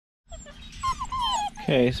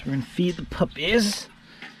Okay, so we're gonna feed the puppies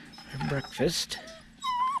for breakfast.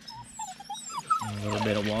 A little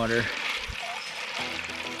bit of water.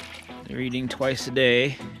 They're eating twice a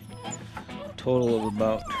day. Total of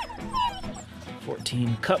about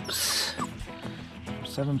 14 cups.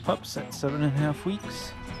 7 pups at 7.5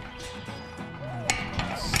 weeks.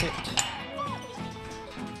 Sit.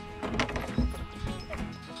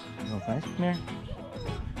 Go back, come here.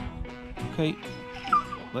 Okay,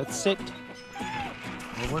 let's sit.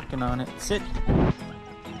 We're working on it. Sit.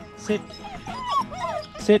 Sit.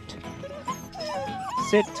 Sit.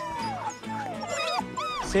 Sit.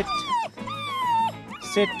 Sit.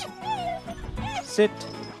 Sit. Sit.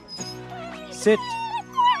 Sit.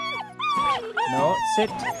 No,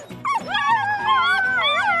 sit.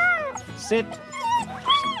 Sit.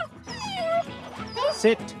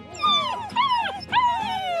 Sit.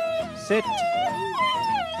 Sit.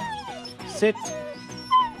 Sit.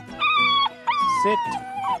 Sit.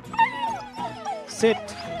 Sit.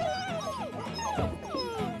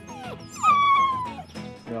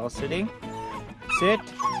 You're all sitting? Sit.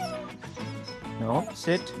 No,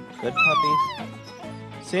 sit. Good puppies.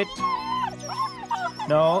 Sit.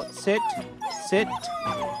 No, sit. Sit.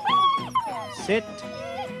 Sit.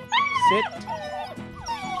 Sit.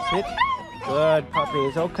 Sit. Good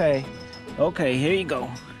puppies. Okay. Okay, here you go.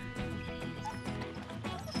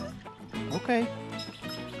 Okay.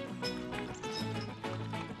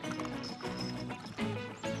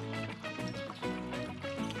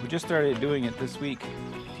 We just started doing it this week,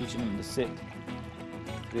 teaching them to sit.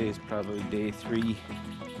 Today is probably day 3.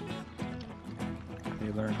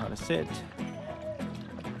 They learn how to sit.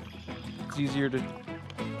 It's easier to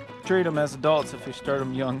train them as adults if you start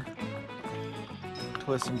them young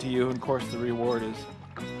to listen to you, and of course the reward is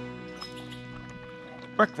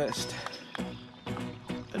breakfast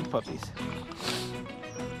and puppies.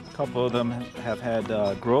 A couple of them have had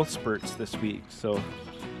growth spurts this week, so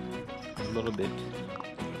a little bit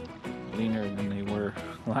leaner than they were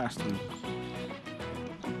last week.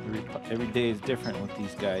 Every day is different with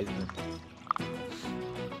these guys, and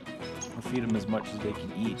I'll feed them as much as they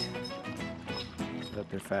can eat so that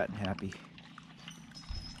they're fat and happy.